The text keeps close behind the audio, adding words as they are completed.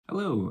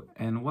Hello,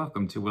 and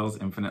welcome to Will's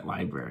Infinite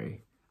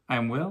Library.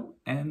 I'm Will,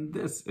 and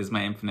this is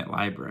my Infinite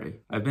Library.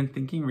 I've been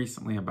thinking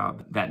recently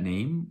about that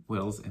name,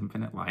 Will's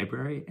Infinite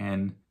Library,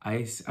 and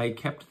I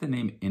kept the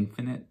name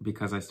Infinite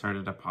because I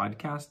started a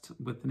podcast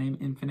with the name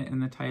Infinite in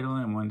the title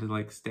and wanted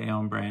to stay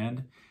on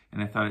brand,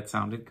 and I thought it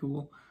sounded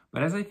cool.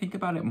 But as I think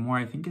about it more,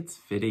 I think it's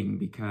fitting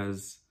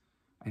because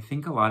I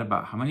think a lot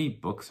about how many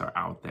books are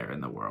out there in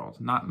the world.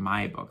 Not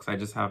my books, I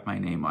just have my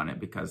name on it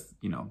because,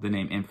 the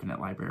name Infinite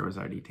Library was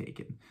already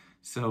taken.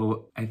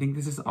 So I think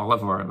this is all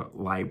of our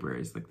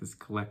libraries, like this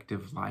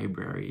collective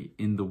library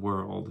in the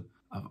world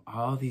of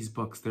all these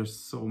books. There's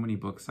so many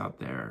books out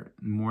there,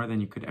 more than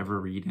you could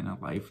ever read in a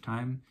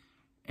lifetime.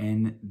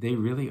 And they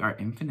really are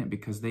infinite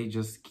because they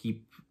just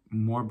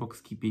more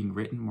books keep being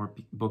written, more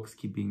books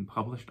keep being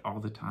published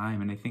all the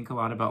time. And I think a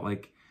lot about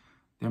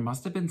there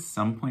must have been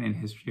some point in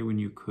history when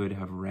you could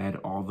have read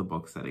all the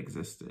books that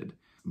existed.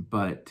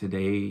 But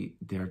today,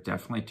 there are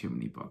definitely too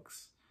many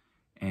books.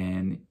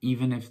 And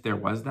even if there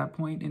was that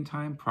point in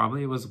time,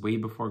 probably it was way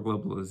before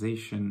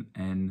globalization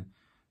and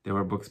there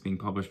were books being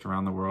published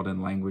around the world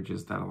in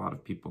languages that a lot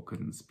of people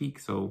couldn't speak.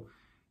 So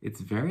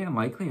it's very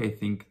unlikely, I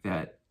think,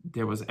 that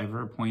there was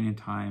ever a point in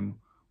time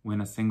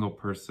when a single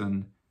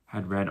person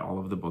had read all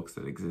of the books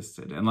that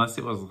existed, unless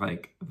it was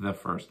the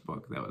first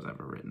book that was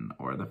ever written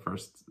or the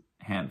first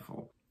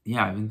handful.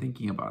 Yeah, I've been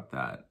thinking about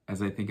that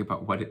as I think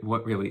about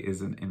what really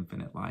is an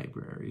infinite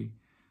library.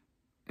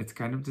 It's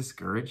kind of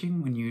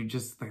discouraging when you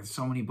there's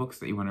so many books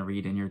that you want to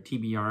read and your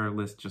TBR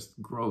list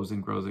just grows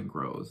and grows and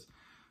grows.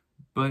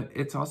 But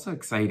it's also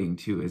exciting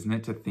too, isn't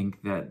it, to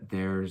think that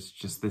there's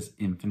just this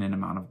infinite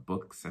amount of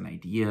books and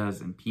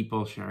ideas and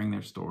people sharing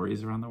their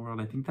stories around the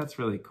world. I think that's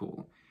really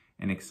cool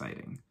and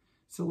exciting.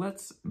 So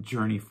let's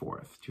journey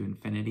forth to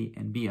infinity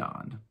and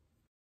beyond.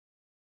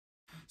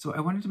 So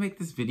I wanted to make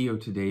this video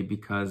today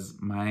because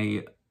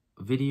my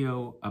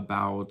video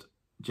about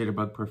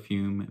Jitterbug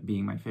Perfume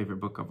being my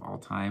favorite book of all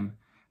time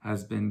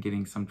has been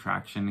getting some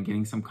traction and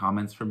getting some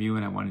comments from you,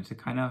 and I wanted to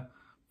kind of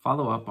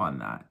follow up on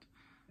that.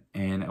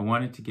 And I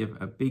wanted to give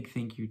a big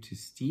thank you to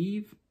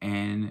Steve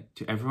and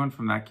to everyone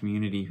from that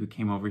community who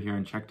came over here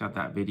and checked out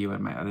that video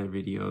and my other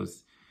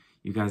videos.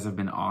 You guys have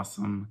been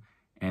awesome,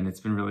 and it's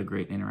been really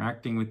great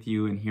interacting with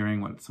you and hearing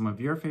what some of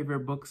your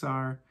favorite books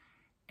are.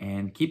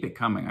 And keep it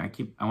coming.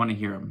 I want to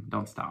hear them.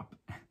 Don't stop.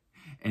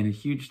 And a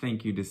huge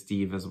thank you to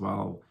Steve as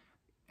well.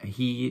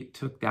 He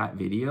took that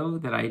video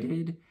that I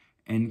did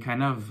and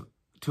kind of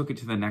took it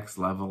to the next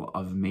level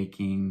of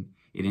making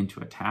it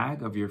into a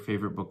tag of your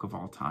favorite book of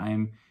all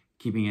time,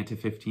 keeping it to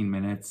 15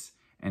 minutes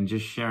and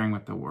just sharing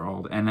with the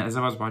world. And as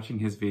I was watching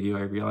his video,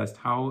 I realized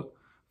how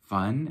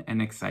fun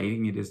and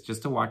exciting it is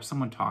just to watch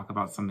someone talk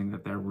about something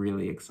that they're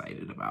really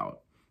excited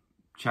about.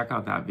 Check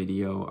out that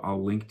video.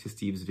 I'll link to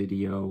Steve's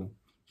video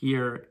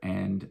here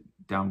and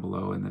down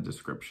below in the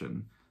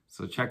description.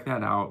 So check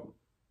that out.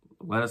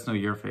 Let us know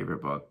your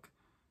favorite book.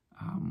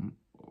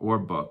 Or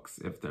books,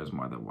 if there's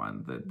more than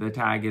one. The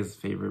tag is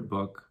favorite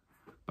book,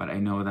 but I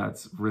know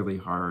that's really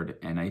hard.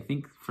 And I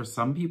think for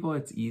some people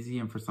it's easy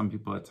and for some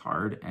people it's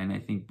hard. And I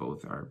think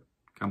both are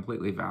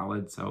completely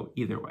valid. So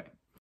either way.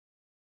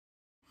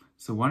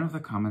 So one of the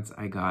comments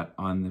I got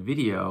on the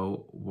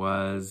video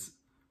was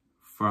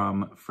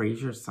from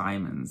Fraser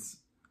Simons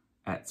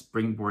at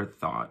Springboard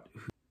Thought,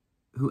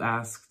 who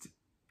asked,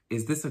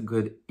 is this a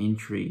good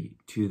entry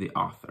to the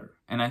author?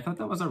 And I thought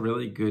that was a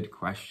really good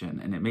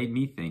question, and it made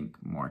me think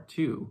more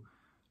too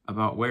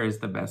about where is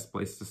the best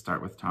place to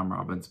start with Tom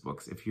Robbins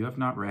books if you have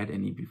not read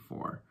any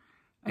before.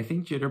 I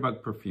think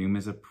Jitterbug Perfume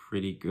is a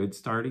pretty good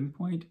starting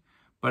point,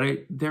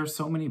 but there are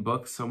so many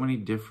books, so many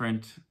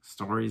different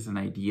stories and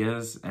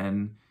ideas,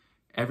 and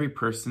every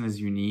person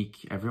is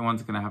unique.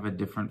 Everyone's gonna have a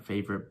different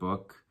favorite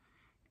book,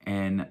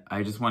 and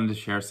I just wanted to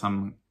share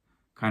some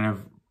kind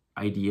of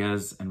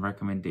ideas and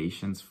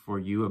recommendations for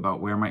you about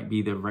where might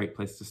be the right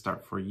place to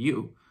start for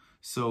you.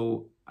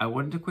 So I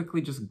wanted to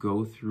quickly just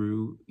go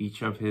through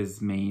each of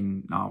his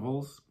main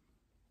novels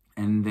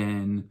and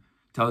then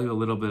tell you a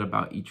little bit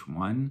about each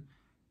one.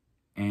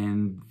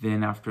 And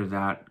then after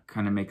that,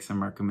 kind of make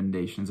some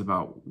recommendations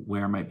about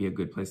where might be a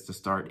good place to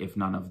start if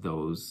none of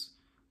those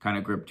kind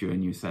of gripped you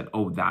and you said,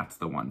 oh, that's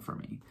the one for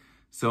me.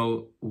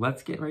 So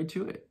let's get right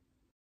to it.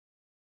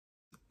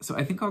 So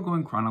I think I'll go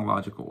in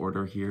chronological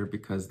order here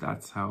because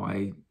that's how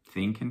I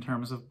think in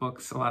terms of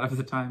books a lot of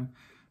the time.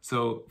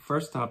 So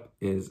first up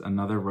is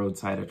Another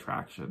Roadside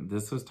Attraction.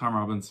 This was Tom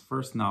Robbins'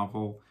 first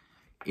novel.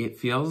 It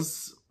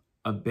feels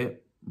a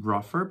bit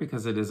rougher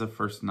because it is a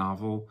first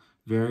novel,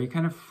 very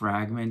kind of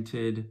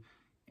fragmented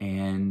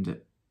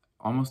and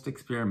almost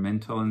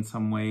experimental in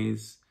some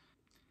ways.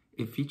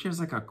 It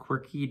features a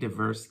quirky,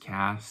 diverse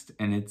cast,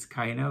 and it's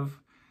kind of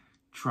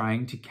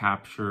trying to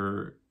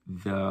capture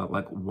the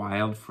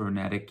wild,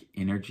 frenetic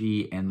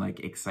energy and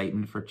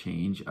excitement for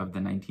change of the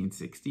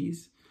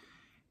 1960s.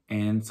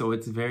 And so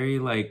it's very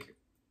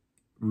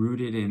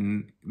rooted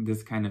in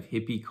this kind of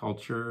hippie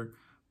culture,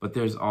 but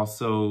there's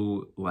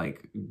also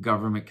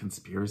government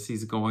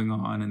conspiracies going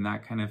on and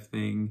that kind of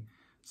thing.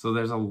 So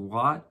there's a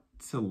lot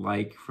to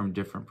like from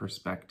different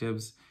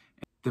perspectives.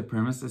 The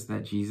premise is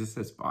that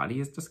Jesus's body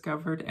is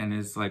discovered and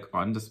is like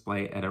on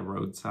display at a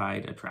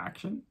roadside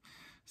attraction.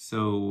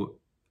 So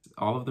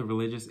all of the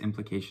religious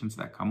implications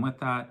that come with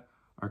that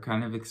are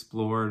kind of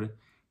explored,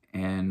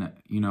 and,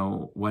 you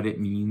know, what it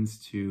means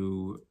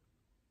to,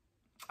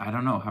 I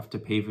don't know, have to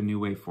pave a new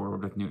way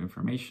forward with new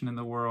information in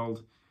the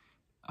world.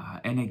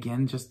 And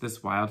again, just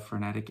this wild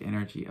frenetic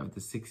energy of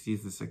the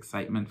 60s, this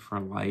excitement for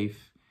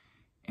life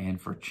and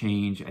for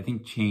change. I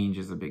think change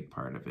is a big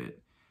part of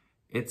it.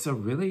 It's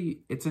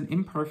an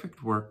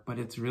imperfect work, but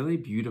it's really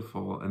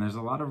beautiful, and there's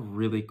a lot of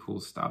really cool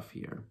stuff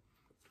here.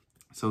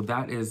 So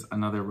that is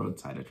another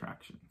roadside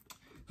attraction.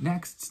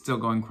 Next, still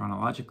going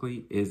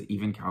chronologically, is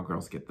Even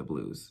Cowgirls Get the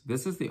Blues.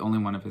 This is the only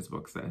one of his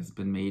books that has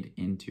been made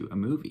into a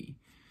movie.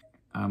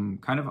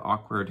 Kind of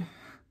awkward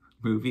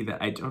movie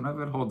that I don't know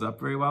if it holds up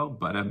very well,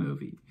 but a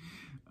movie.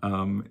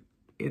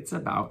 It's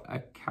about a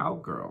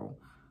cowgirl,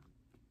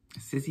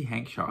 Sissy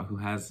Hankshaw, who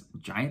has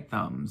giant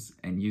thumbs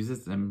and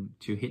uses them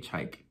to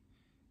hitchhike.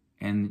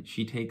 And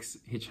she takes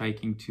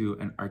hitchhiking to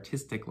an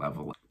artistic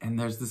level. And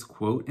there's this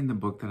quote in the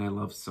book that I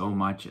love so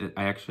much.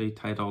 I actually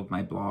titled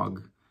my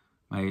blog,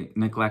 my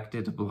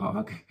neglected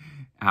blog,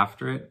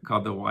 after it,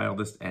 called The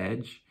Wildest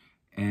Edge.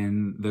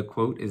 And the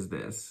quote is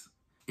this: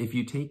 if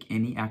you take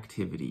any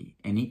activity,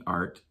 any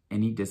art,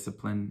 any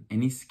discipline,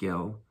 any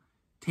skill,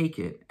 take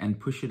it and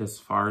push it as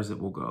far as it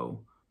will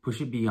go. Push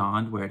it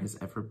beyond where it has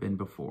ever been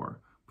before.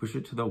 Push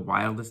it to the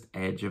wildest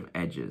edge of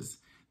edges.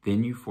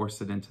 Then you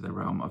force it into the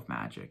realm of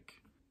magic.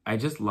 I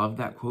just love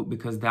that quote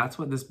because that's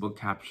what this book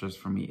captures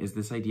for me, is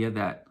this idea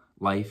that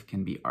life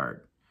can be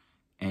art.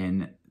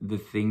 And the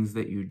things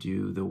that you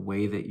do, the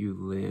way that you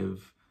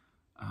live,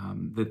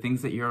 the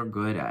things that you're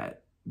good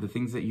at, the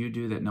things that you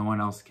do that no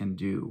one else can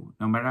do,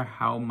 no matter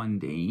how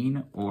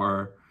mundane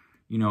or,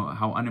 you know,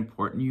 how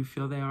unimportant you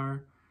feel they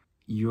are,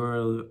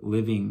 you're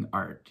living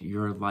art.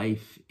 Your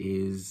life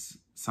is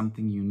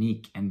something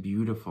unique and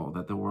beautiful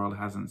that the world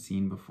hasn't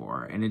seen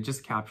before. And it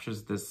just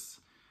captures this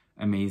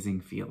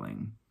amazing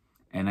feeling.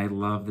 And I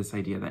love this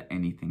idea that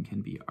anything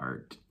can be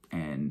art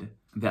and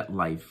that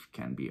life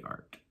can be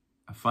art.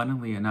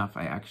 Funnily enough,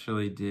 I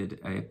actually did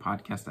a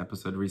podcast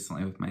episode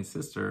recently with my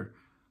sister,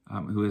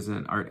 who is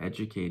an art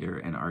educator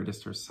and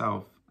artist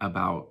herself,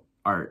 about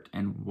art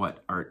and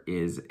what art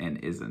is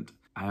and isn't.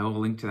 I will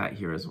link to that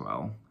here as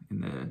well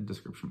in the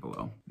description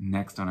below.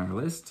 Next on our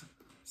list,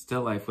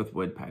 Still Life with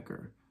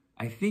Woodpecker.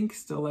 I think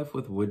Still Life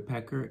with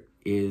Woodpecker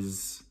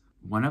is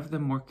one of the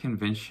more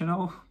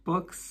conventional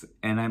books,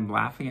 and I'm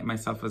laughing at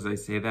myself as I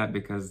say that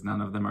because none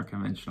of them are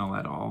conventional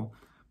at all.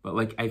 But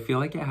like, I feel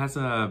like it has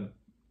a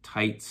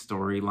tight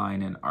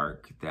storyline and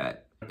arc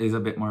that is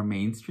a bit more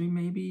mainstream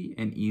maybe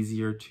and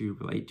easier to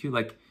relate to.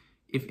 Like,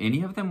 if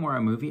any of them were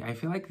a movie, I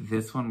feel like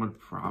this one would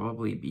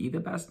probably be the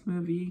best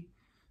movie.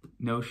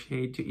 No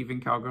shade to Even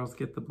Cowgirls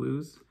Get the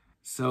Blues.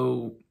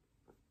 So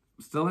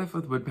Still Life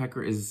with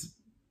Woodpecker is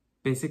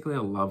basically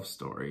a love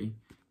story,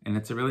 and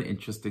it's a really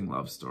interesting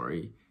love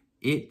story.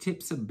 It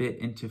tips a bit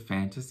into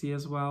fantasy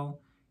as well,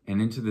 and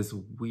into this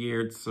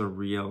weird,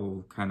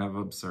 surreal kind of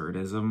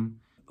absurdism.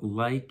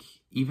 Like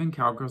Even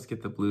Cowgirls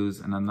Get the Blues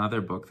and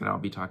another book that I'll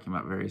be talking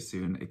about very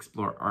soon,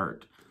 Explore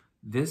Art.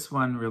 This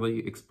one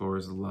really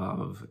explores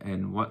love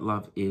and what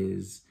love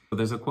is.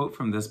 There's a quote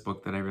from this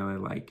book that I really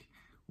like,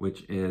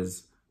 which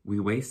is, "We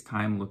waste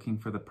time looking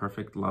for the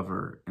perfect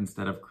lover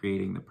instead of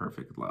creating the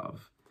perfect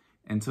love."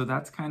 And so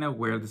that's kind of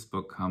where this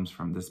book comes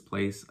from, this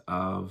place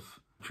of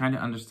trying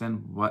to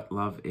understand what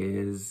love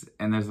is.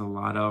 And there's a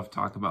lot of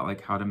talk about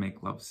like how to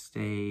make love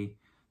stay.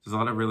 There's a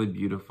lot of really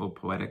beautiful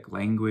poetic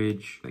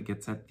language that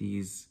gets at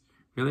these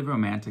really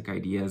romantic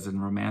ideas,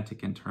 and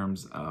romantic in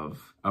terms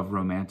of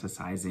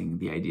romanticizing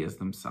the ideas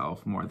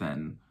themselves more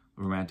than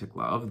romantic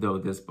love, though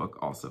this book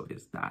also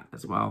is that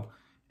as well.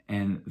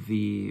 And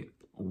the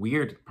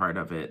weird part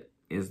of it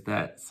is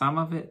that some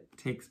of it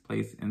takes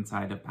place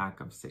inside a pack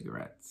of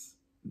cigarettes,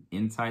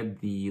 inside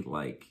the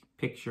like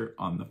picture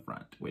on the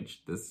front,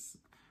 which this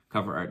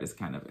cover art is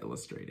kind of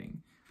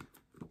illustrating.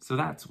 So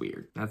that's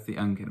weird. That's the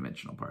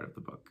unconventional part of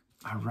the book.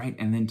 All right,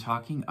 and then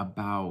talking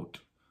about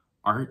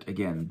art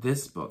again,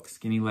 this book,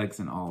 Skinny Legs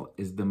and All,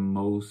 is the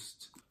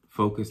most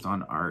focused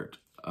on art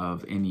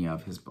of any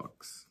of his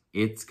books.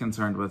 It's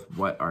concerned with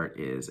what art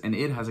is, and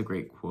it has a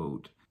great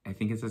quote. I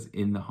think it says,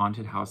 "In the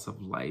haunted house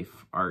of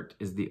life, art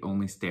is the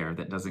only stair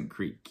that doesn't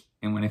creak."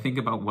 And when I think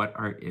about what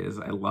art is,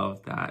 I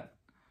love that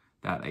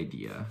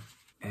idea.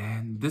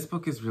 And this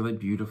book is really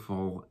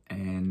beautiful,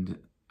 and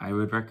I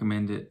would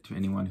recommend it to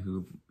anyone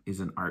who is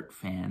an art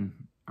fan,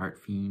 art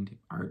fiend,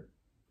 art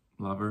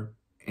lover.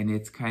 And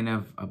it's kind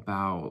of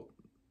about,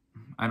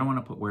 I don't want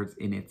to put words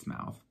in its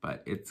mouth,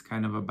 but it's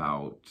kind of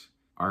about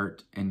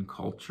art and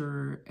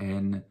culture.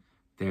 And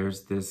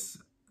there's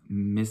this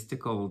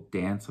mystical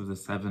dance of the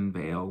seven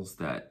veils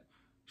that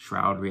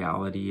shroud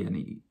reality.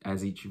 And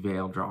as each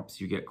veil drops,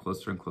 you get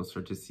closer and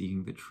closer to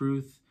seeing the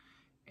truth.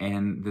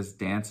 And this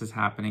dance is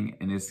happening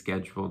and is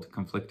scheduled,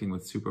 conflicting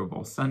with Super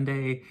Bowl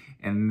Sunday.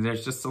 And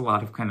there's just a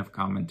lot of kind of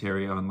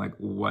commentary on like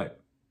what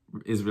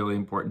is really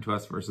important to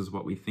us versus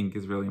what we think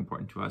is really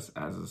important to us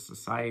as a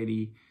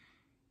society.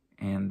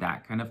 and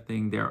that kind of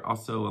thing. There are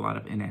also a lot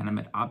of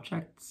inanimate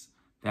objects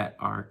that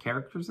are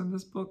characters in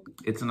this book.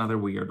 It's another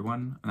weird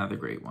one, another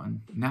great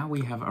one. Now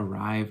we have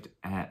arrived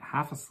at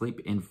Half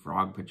Asleep in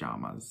Frog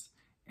Pajamas.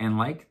 And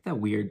like the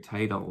weird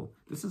title,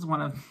 this is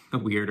one of the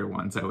weirder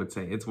ones, I would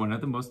say. It's one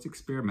of the most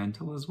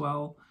experimental as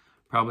well,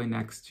 probably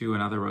next to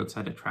Another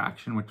Roadside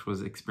Attraction, which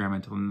was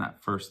experimental in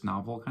that first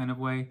novel kind of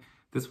way.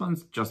 This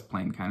one's just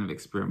plain kind of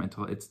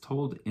experimental. It's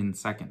told in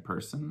second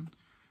person,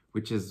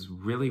 which is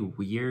really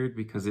weird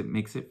because it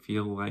makes it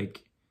feel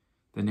like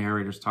the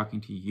narrator's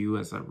talking to you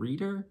as a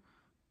reader,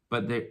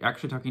 but they're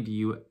actually talking to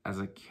you as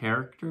a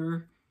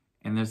character.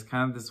 And there's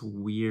kind of this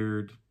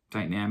weird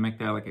dynamic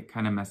there, like it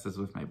kind of messes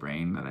with my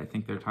brain that I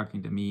think they're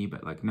talking to me,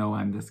 but like, no,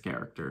 I'm this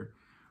character,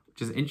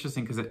 which is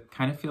interesting because it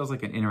kind of feels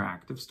like an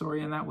interactive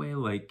story in that way,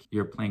 like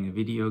you're playing a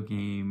video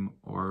game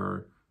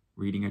or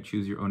reading a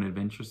choose your own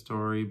adventure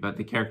story, but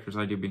the characters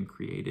are being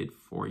created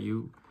for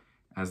you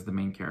as the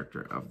main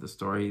character of the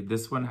story.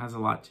 This one has a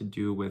lot to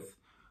do with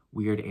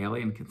weird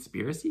alien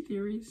conspiracy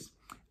theories,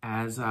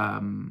 as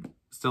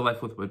Still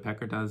Life with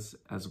Woodpecker does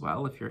as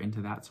well, if you're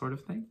into that sort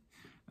of thing.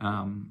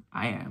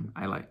 I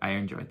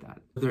enjoyed that.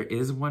 There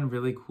is one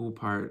really cool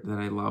part that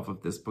I love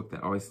of this book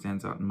that always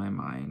stands out in my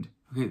mind.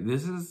 Okay,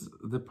 this is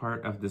the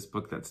part of this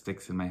book that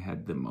sticks in my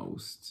head the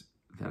most,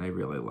 that I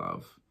really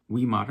love.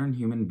 We modern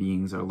human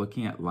beings are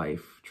looking at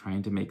life,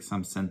 trying to make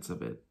some sense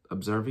of it,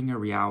 observing a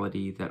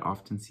reality that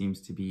often seems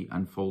to be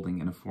unfolding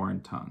in a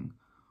foreign tongue.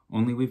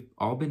 Only we've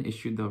all been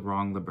issued the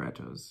wrong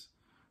librettos.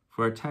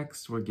 For a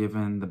text, we're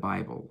given the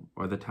Bible,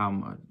 or the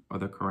Talmud, or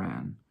the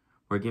Quran.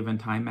 We're given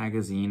Time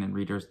Magazine and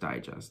Reader's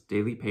Digest,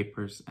 daily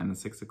papers, and the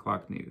 6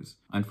 o'clock news.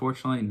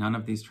 Unfortunately, none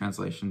of these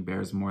translations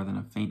bears more than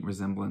a faint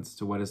resemblance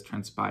to what is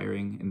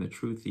transpiring in the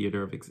true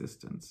theater of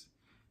existence,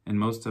 and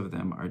most of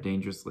them are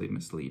dangerously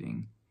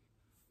misleading.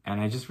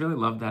 And I just really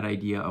love that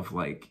idea of,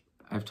 like,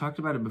 I've talked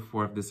about it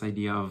before, of this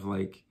idea of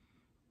like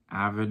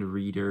avid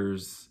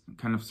readers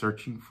kind of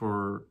searching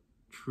for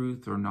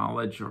truth or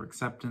knowledge or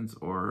acceptance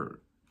or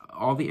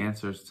all the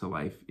answers to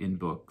life in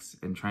books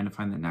and trying to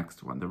find the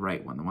next one, the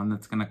right one, the one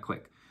that's going to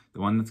click,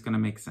 the one that's going to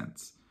make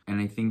sense. And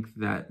I think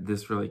that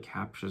this really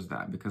captures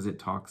that because it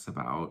talks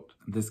about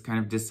this kind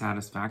of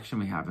dissatisfaction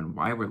we have and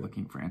why we're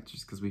looking for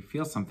answers, because we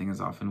feel something is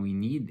off and we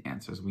need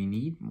answers. We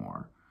need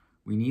more.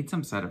 We need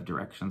some set of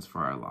directions for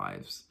our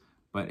lives.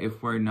 But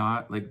if we're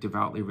not like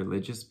devoutly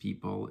religious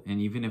people, and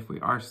even if we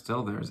are,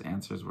 still there's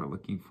answers we're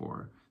looking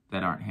for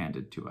that aren't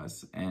handed to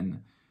us.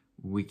 And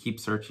we keep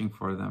searching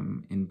for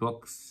them in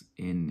books,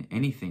 in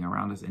anything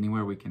around us,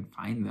 anywhere we can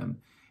find them.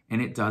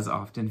 And it does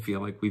often feel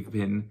like we've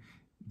been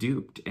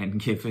duped and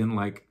given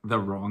like the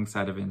wrong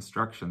set of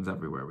instructions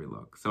everywhere we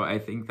look. So I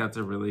think that's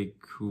a really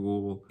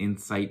cool,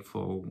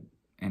 insightful,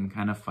 and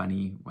kind of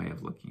funny way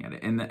of looking at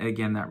it. And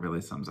again, that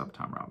really sums up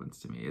Tom Robbins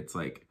to me. It's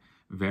like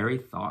very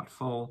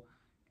thoughtful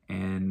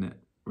and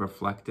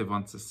reflective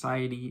on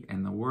society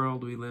and the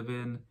world we live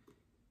in,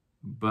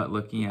 but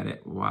looking at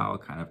it while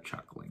kind of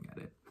chuckling at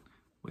it,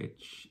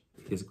 which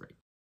is great.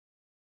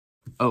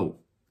 Oh,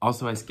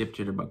 also I skipped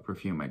Jitterbug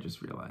Perfume, I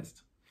just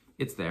realized.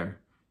 It's there.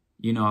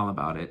 You know all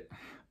about it.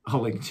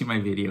 I'll link to my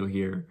video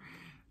here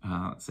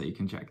so you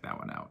can check that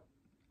one out.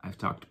 I've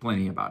talked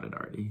plenty about it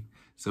already.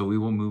 So we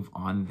will move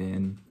on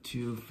then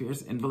to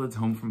Fierce Invalids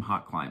Home from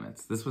Hot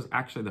Climates. This was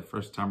actually the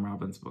first Tom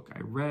Robbins book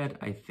I read,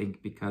 I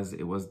think because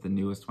it was the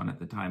newest one at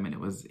the time and it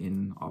was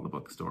in all the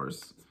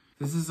bookstores.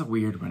 This is a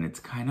weird one. It's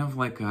kind of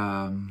like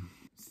a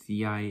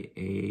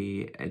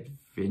CIA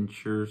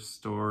adventure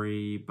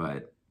story,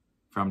 but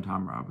from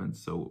Tom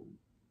Robbins. So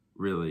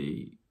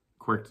really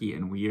quirky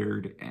and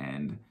weird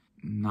and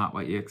not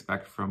what you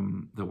expect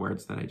from the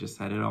words that I just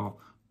said at all.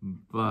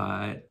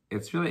 But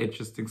it's really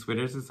interesting.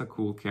 Switters is a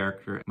cool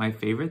character. My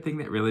favorite thing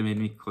that really made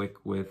me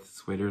click with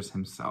Switters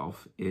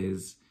himself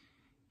is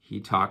he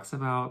talks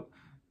about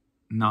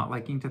not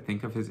liking to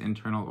think of his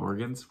internal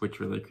organs, which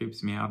really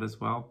creeps me out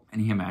as well. And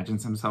he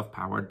imagines himself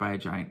powered by a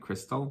giant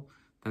crystal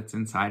that's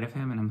inside of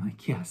him. And I'm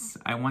like, yes,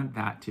 I want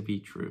that to be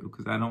true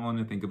because I don't want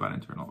to think about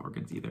internal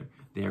organs either.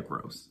 They are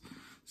gross.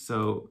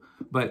 So,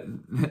 but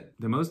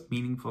the most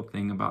meaningful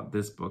thing about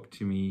this book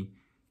to me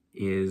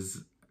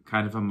is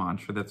kind of a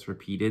mantra that's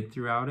repeated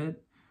throughout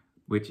it,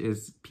 which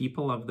is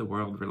people of the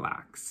world,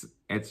 relax.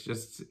 It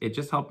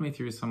just helped me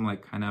through some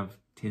like kind of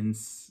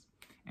tense,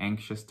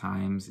 anxious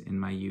times in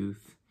my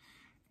youth,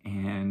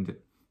 and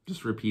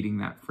just repeating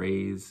that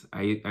phrase.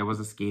 I was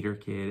a skater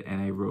kid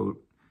and I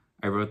wrote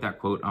that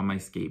quote on my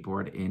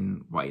skateboard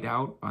in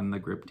whiteout on the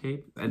grip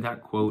tape. And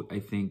that quote, I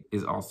think,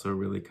 is also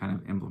really kind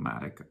of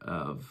emblematic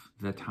of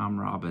the Tom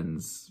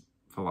Robbins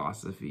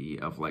philosophy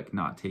of like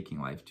not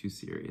taking life too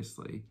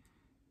seriously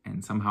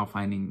and somehow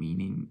finding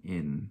meaning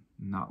in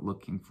not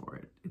looking for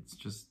it. It's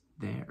just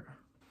there.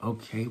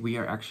 Okay, we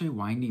are actually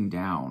winding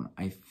down.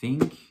 I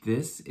think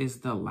this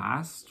is the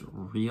last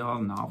real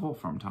novel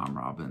from Tom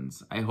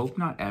Robbins. I hope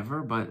not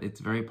ever, but it's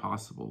very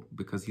possible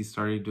because he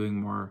started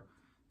doing more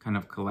kind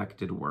of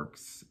collected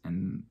works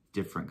and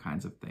different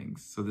kinds of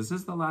things. So this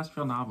is the last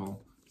real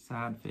novel,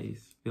 sad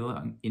face.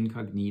 Villa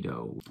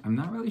Incognito. I'm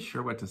not really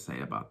sure what to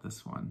say about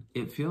this one.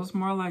 It feels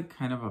more like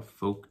kind of a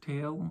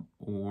folktale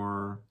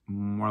or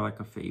more like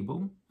a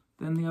fable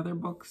than the other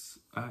books.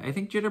 I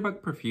think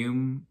Jitterbug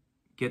Perfume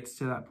gets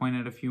to that point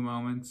at a few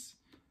moments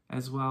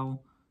as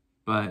well,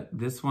 but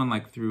this one,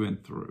 like through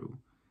and through,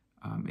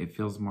 it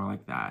feels more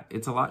like that.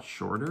 It's a lot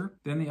shorter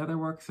than the other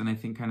works, and I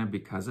think kind of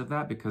because of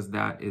that, because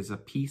that is a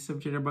piece of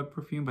Jitterbug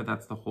Perfume, but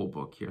that's the whole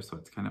book here, so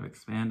it's kind of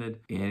expanded.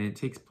 And it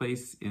takes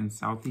place in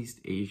Southeast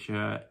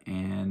Asia,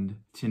 and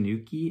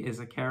Tanuki is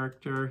a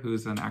character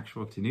who's an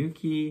actual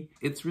Tanuki.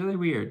 It's really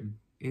weird.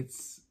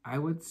 It's, I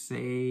would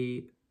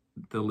say,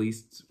 the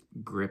least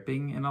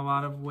gripping in a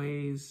lot of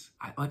ways.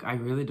 I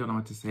really don't know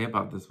what to say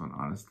about this one,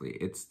 honestly.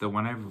 It's the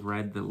one I've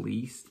read the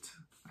least.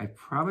 I've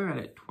probably read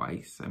it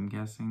twice, I'm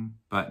guessing,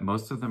 but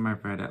most of them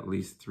I've read at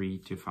least 3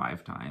 to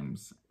 5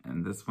 times.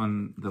 And this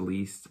one, the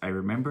least. I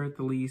remember it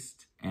the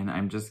least, and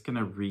I'm just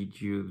gonna read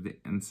you the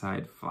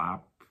inside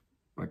flap,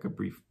 like a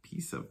brief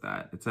piece of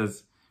that. It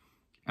says,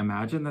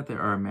 imagine that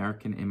there are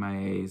American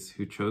MIAs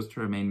who chose to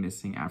remain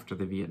missing after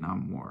the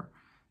Vietnam War.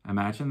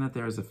 Imagine that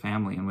there is a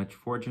family in which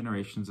 4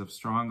 generations of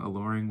strong,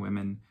 alluring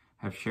women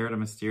have shared a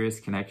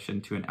mysterious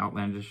connection to an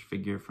outlandish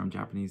figure from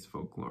Japanese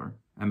folklore.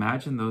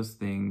 Imagine those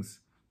things.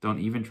 Don't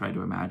even try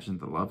to imagine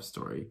the love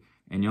story,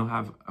 and you'll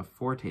have a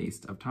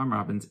foretaste of Tom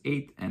Robbins'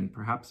 8th and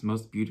perhaps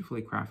most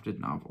beautifully crafted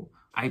novel.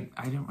 I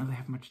don't really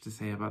have much to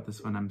say about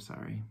this one, I'm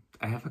sorry.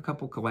 I have a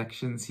couple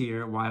collections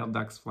here, Wild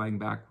Ducks Flying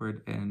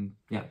Backward and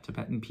yeah,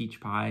 Tibetan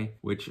Peach Pie,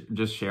 which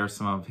just share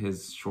some of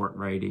his short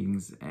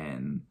writings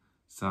and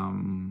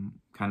some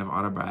kind of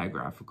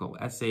autobiographical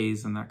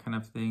essays and that kind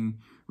of thing.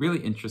 Really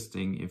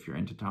interesting if you're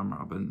into Tom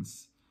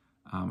Robbins.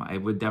 I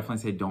would definitely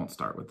say don't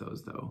start with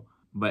those though.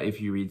 But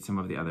if you read some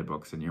of the other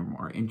books and you're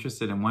more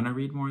interested and want to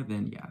read more,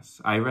 then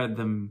yes. I read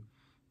them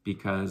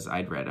because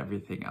I'd read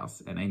everything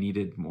else and I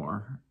needed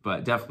more.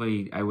 But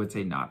definitely, I would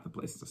say not the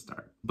place to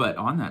start. But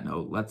on that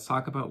note, let's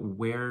talk about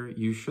where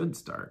you should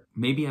start.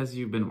 Maybe as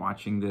you've been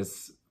watching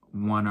this,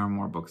 one or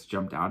more books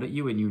jumped out at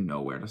you and you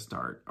know where to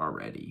start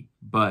already.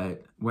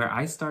 But where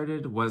I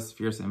started was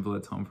Fierce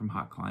Invalids Home from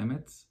Hot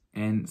Climates.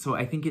 And so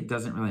I think it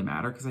doesn't really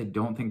matter because I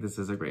don't think this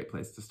is a great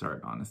place to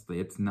start, honestly.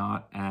 It's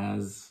not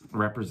as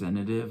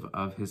representative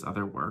of his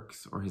other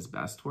works or his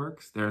best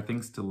works. There are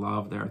things to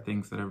love. There are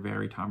things that are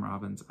very Tom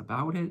Robbins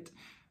about it.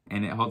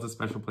 And it holds a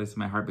special place in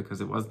my heart because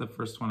it was the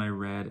first one I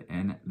read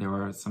and there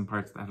were some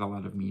parts that had a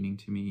lot of meaning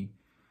to me.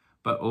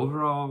 But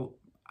overall,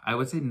 I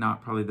would say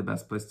not probably the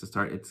best place to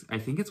start. I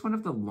think it's one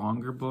of the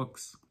longer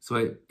books.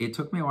 So it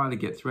took me a while to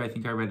get through. I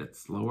think I read it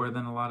slower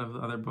than a lot of the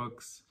other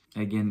books.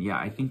 Again, yeah,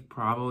 I think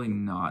probably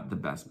not the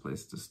best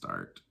place to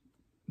start,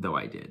 though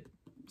I did.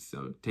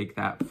 So take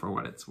that for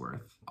what it's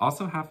worth.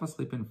 Also, Half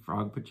Asleep in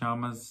Frog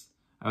Pajamas,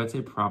 I would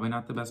say probably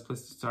not the best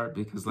place to start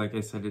because like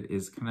I said, it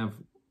is kind of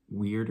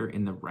weirder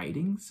in the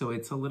writing. So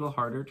it's a little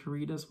harder to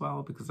read as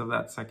well because of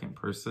that second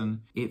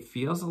person. It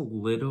feels a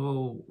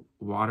little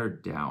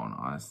watered down,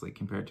 honestly,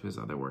 compared to his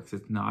other works.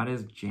 It's not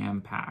as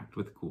jam-packed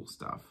with cool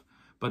stuff,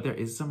 but there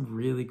is some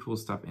really cool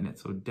stuff in it.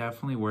 So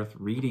definitely worth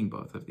reading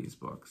both of these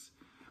books.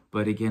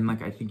 But again,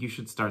 like, I think you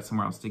should start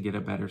somewhere else to get a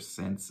better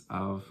sense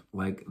of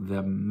like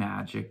the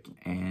magic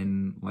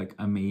and like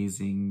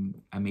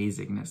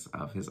amazingness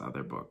of his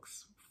other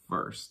books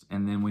first.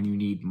 And then when you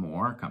need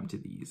more, come to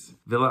these.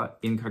 Villa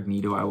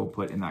Incognito, I will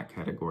put in that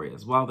category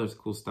as well. There's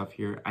cool stuff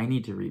here. I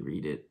need to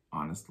reread it,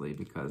 honestly,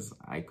 because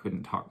I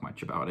couldn't talk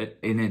much about it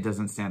and it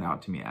doesn't stand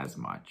out to me as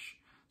much.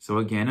 So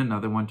again,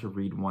 another one to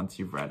read once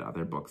you've read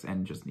other books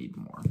and just need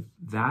more.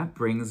 That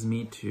brings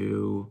me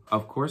to,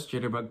 of course,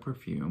 Jitterbug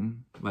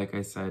Perfume, like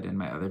I said in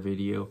my other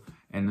video.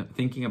 And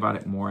thinking about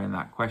it more in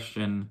that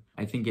question,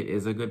 I think it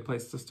is a good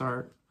place to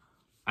start.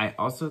 I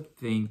also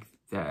think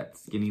that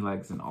Skinny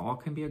Legs and All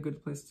can be a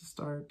good place to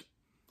start.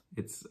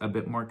 It's a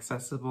bit more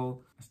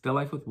accessible. Still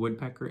Life with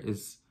Woodpecker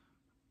is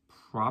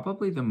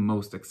probably the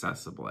most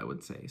accessible, I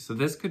would say. So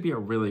this could be a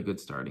really good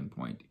starting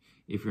point.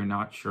 If you're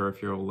not sure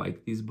if you'll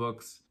like these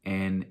books,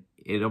 and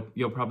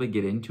you'll probably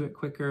get into it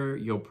quicker.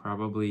 You'll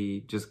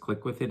probably just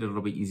click with it.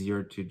 It'll be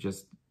easier to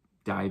just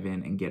dive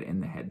in and get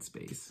in the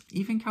headspace.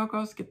 Even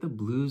Cowgirls Get the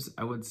Blues,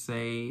 I would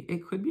say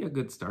it could be a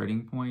good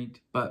starting point,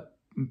 but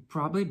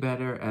probably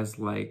better as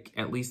like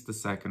at least the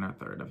second or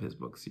third of his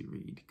books you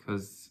read,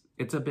 because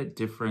it's a bit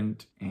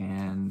different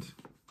and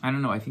I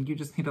don't know, I think you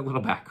just need a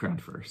little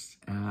background first.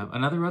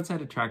 Another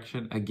Roadside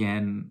Attraction,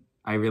 again,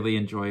 I really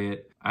enjoy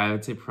it. I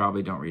would say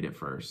probably don't read it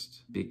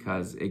first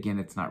because, again,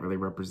 it's not really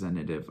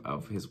representative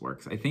of his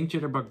works. I think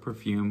Jitterbug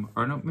Perfume,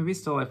 or no, maybe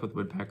Still Life with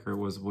Woodpecker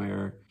was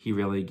where he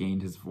really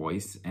gained his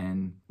voice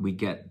and we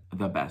get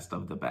the best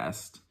of the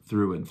best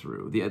through and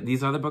through.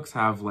 These other books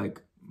have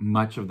like,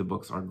 much of the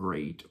books are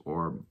great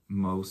or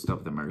most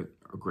of them are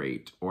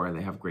great or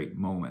they have great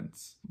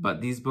moments.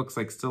 But these books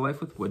like Still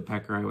Life with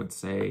Woodpecker, I would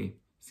say,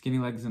 Skinny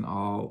Legs and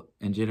All,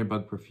 and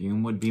Jitterbug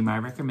Perfume would be my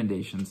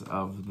recommendations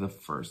of the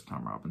first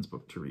Tom Robbins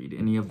book to read.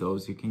 Any of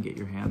those you can get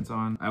your hands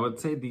on. I would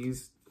say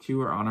these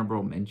two are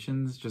honorable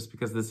mentions just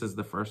because this is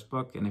the first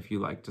book, and if you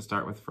like to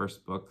start with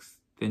first books,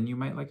 then you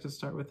might like to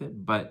start with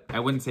it. But I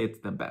wouldn't say it's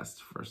the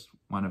best first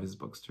one of his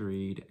books to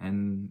read.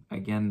 And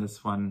again,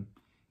 this one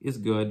is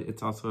good.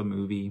 It's also a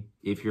movie.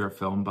 If you're a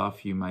film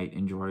buff, you might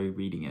enjoy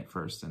reading it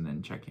first and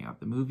then checking out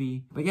the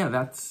movie. But yeah,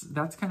 that's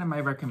kind of my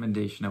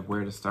recommendation of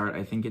where to start.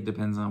 I think it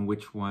depends on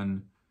which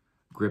one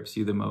grips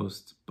you the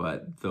most,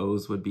 but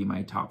those would be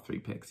my top 3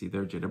 picks,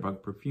 either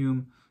Jitterbug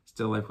Perfume,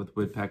 Still Life with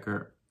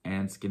Woodpecker,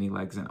 and Skinny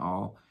Legs and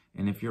All.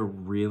 And if you're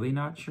really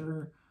not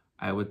sure,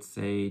 I would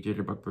say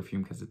Jitterbug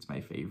Perfume because it's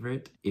my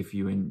favorite. If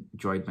you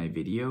enjoyed my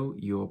video,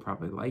 you'll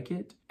probably like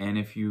it. And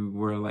if you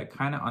were like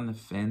kind of on the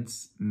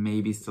fence,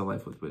 maybe Still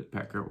Life with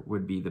Woodpecker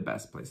would be the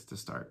best place to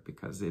start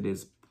because it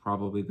is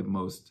probably the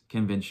most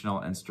conventional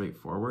and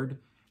straightforward.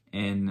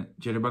 And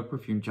Jitterbug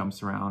Perfume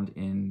jumps around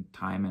in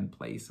time and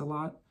place a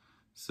lot.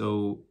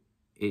 So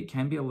it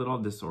can be a little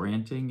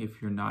disorienting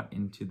if you're not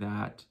into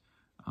that.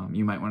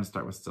 You might want to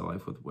start with Still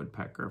Life with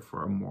Woodpecker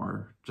for a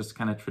more just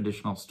kind of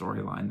traditional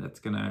storyline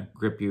that's going to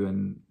grip you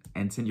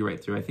and send you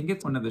right through. I think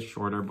it's one of the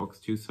shorter books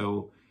too,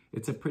 so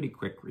it's a pretty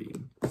quick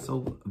read.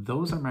 So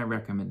those are my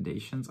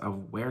recommendations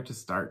of where to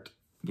start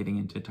getting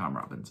into Tom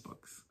Robbins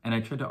books. And I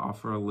tried to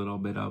offer a little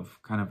bit of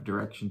kind of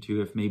direction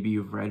too, if maybe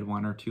you've read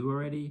 1 or 2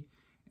 already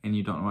and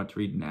you don't know what to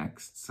read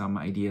next, some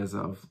ideas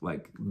of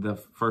like the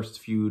first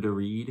few to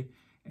read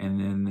and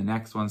then the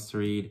next ones to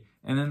read,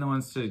 and then the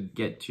ones to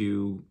get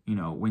to, you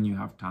know, when you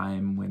have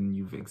time, when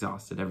you've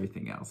exhausted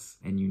everything else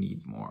and you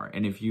need more.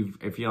 And if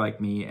you're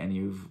like me and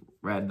you've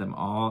read them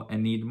all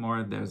and need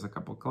more, there's a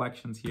couple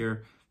collections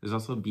here. There's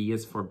also B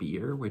is for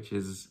Beer, which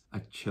is a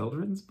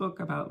children's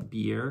book about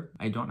beer.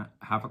 I don't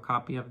have a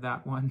copy of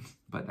that one,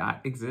 but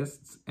that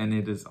exists. And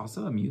it is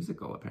also a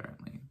musical,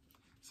 apparently.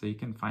 So you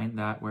can find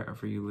that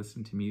wherever you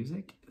listen to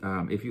music.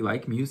 If you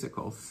like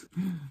musicals,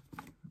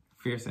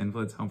 Fierce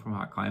Invalids, Home from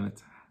Hot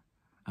Climates,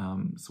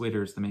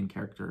 Switters, the main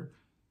character,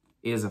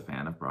 is a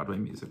fan of Broadway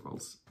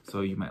musicals.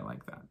 So you might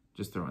like that.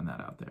 Just throwing that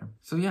out there.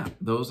 So yeah,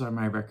 those are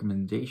my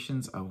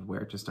recommendations of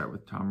where to start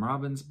with Tom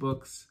Robbins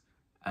books.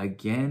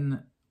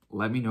 Again,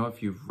 let me know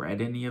if you've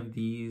read any of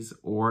these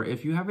or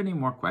if you have any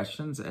more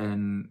questions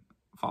and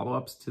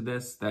follow-ups to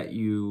this that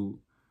you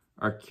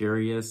are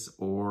curious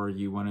or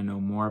you want to know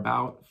more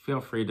about.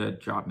 Feel free to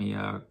drop me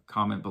a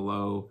comment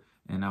below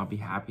and I'll be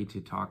happy to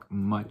talk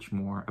much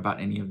more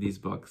about any of these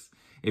books.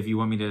 If you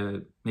want me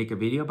to make a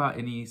video about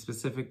any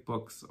specific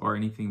books or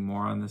anything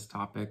more on this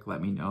topic,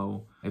 let me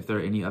know. If there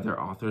are any other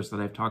authors that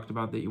I've talked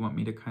about that you want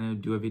me to kind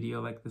of do a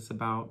video like this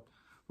about,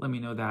 let me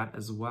know that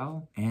as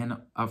well. And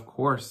of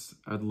course,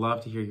 I'd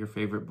love to hear your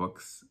favorite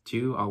books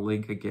too. I'll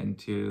link again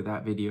to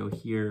that video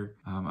here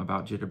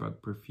about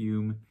Jitterbug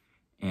Perfume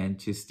and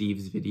to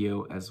Steve's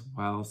video as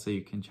well, so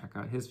you can check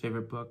out his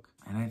favorite book.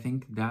 And I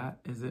think that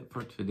is it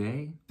for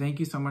today. Thank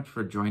you so much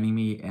for joining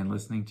me and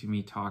listening to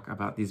me talk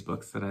about these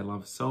books that I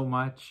love so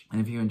much.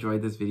 And if you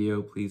enjoyed this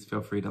video, please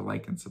feel free to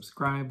like and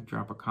subscribe,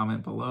 drop a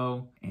comment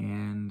below,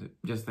 and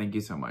just thank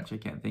you so much. I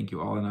can't thank you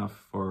all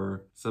enough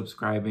for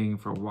subscribing,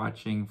 for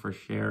watching, for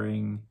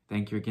sharing.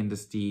 Thank you again to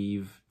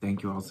Steve.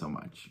 Thank you all so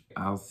much.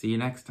 I'll see you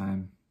next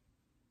time.